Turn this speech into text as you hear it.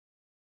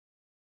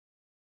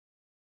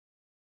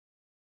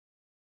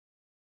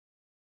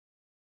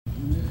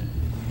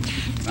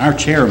Our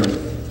chairman,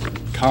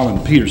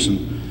 Colin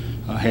Peterson,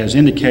 has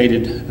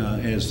indicated,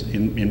 as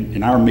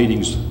in our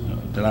meetings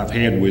that I've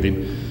had with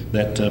him,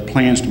 that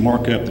plans to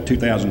mark up the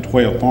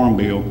 2012 Farm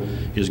Bill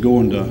is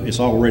it's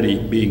already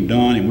being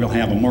done, and we'll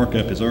have a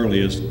markup as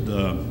early as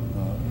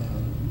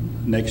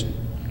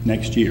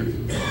next year,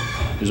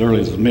 as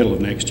early as the middle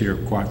of next year,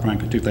 quite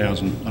frankly,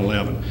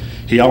 2011.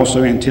 He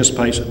also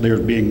anticipates that there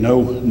being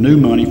no new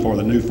money for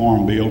the new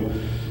Farm Bill,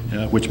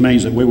 which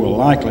means that we will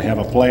likely have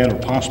a flat or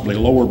possibly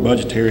lower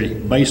budgetary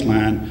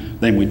baseline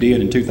than we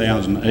did in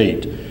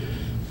 2008.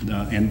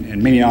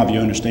 And many of you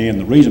understand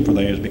the reason for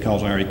that is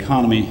because our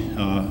economy,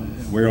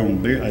 we're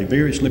on a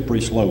very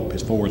slippery slope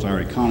as far as our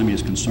economy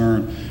is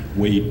concerned.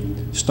 We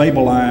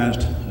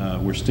stabilized,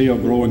 we're still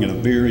growing at a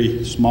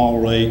very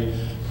small rate,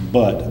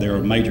 but there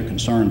are major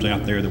concerns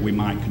out there that we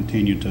might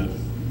continue to,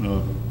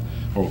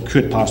 or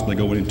could possibly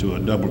go into a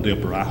double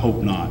dipper. I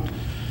hope not.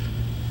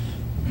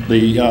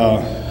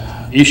 The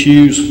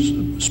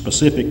issues,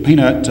 specific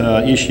peanut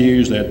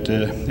issues that,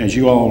 as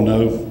you all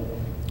know,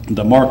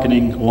 the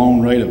marketing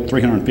loan rate of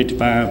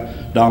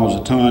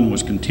 $355 a ton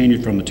was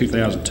continued from the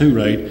 2002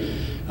 rate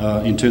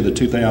into the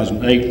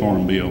 2008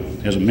 Farm Bill.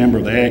 As a member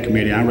of the Ag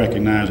Committee, I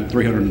recognize that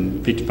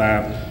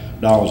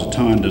 $355 a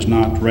ton does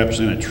not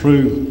represent a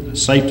true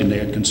safety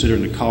net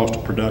considering the cost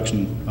of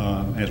production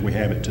as we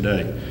have it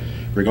today.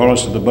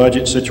 Regardless of the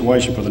budget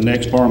situation for the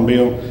next Farm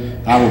Bill,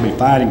 I will be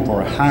fighting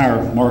for a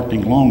higher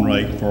marketing loan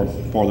rate for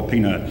the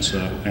peanuts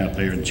out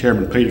there. And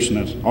Chairman Peterson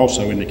has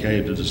also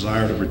indicated a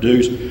desire to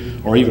reduce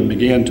or even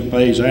begin to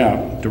phase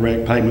out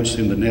direct payments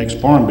in the next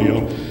Farm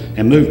Bill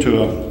and move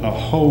to a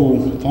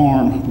whole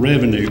farm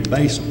revenue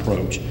base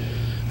approach.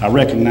 I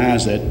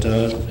recognize that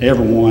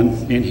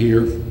everyone in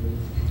here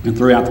and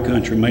throughout the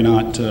country may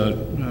not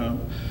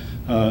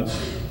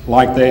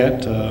like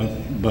that,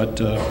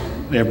 but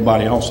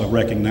everybody also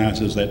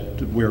recognizes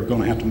that we're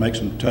going to have to make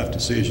some tough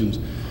decisions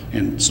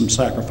and some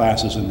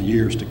sacrifices in the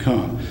years to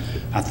come.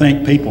 I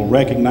think people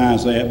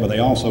recognize that, but they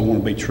also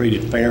want to be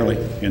treated fairly,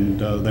 and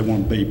they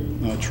want to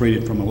be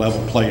treated from a level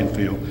playing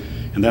field.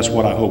 And that's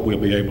what I hope we'll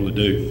be able to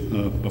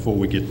do before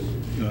we get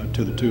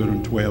to the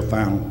 212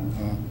 final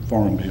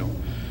Farm Bill.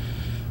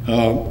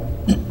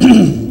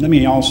 Let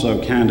me also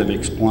kind of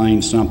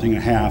explain something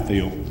of how I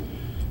feel,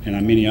 and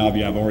many of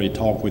you, I've already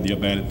talked with you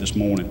about it this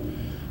morning,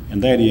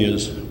 and that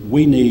is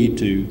we need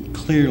to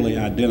clearly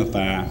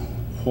identify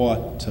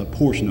what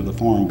portion of the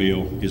Farm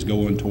Bill is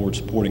going towards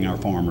supporting our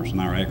farmers and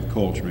our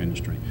agriculture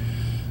industry.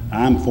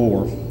 I'm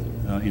for,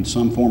 in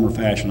some form or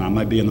fashion, I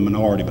may be in the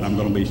minority, but I'm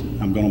going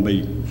to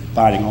be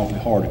fighting awfully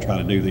hard to try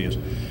to do this,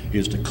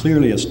 is to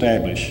clearly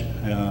establish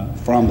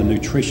from the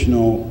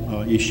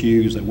nutritional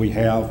issues that we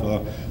have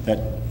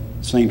that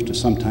seems to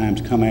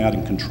sometimes come out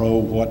and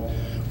control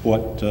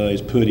what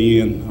is put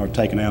in or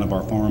taken out of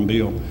our Farm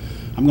Bill.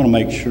 I'm going to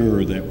make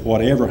sure that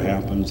whatever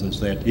happens is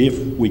that if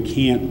we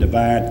can't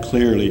divide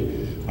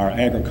clearly our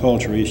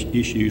agriculture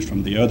issues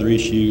from the other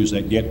issues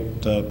that get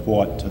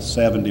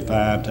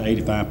 75 to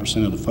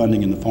 85% of the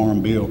funding in the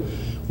Farm Bill,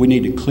 we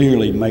need to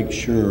clearly make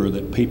sure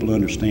that people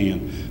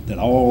understand that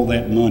all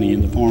that money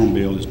in the Farm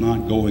Bill is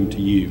not going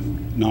to you,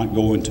 not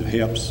going to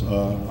help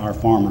our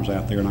farmers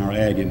out there in our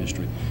ag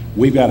industry.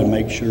 We've got to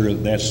make sure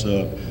that that's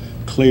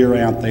clear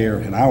out there,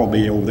 and I will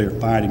be over there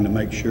fighting to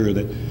make sure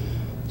that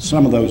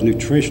some of those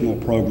nutritional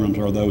programs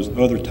or those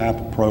other type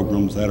of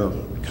programs that are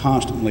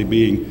constantly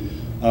being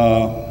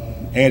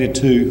added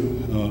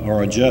to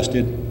or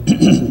adjusted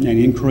and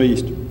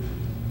increased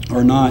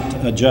are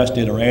not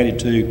adjusted or added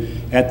to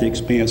at the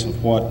expense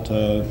of what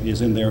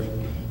is in there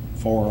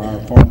for our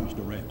farmers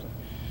directly.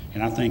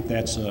 And I think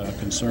that's a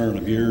concern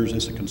of yours,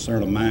 it's a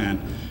concern of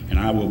mine, and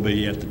I will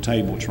be at the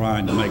table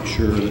trying to make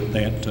sure that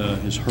that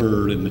is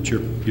heard and that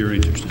your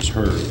interest is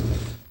heard.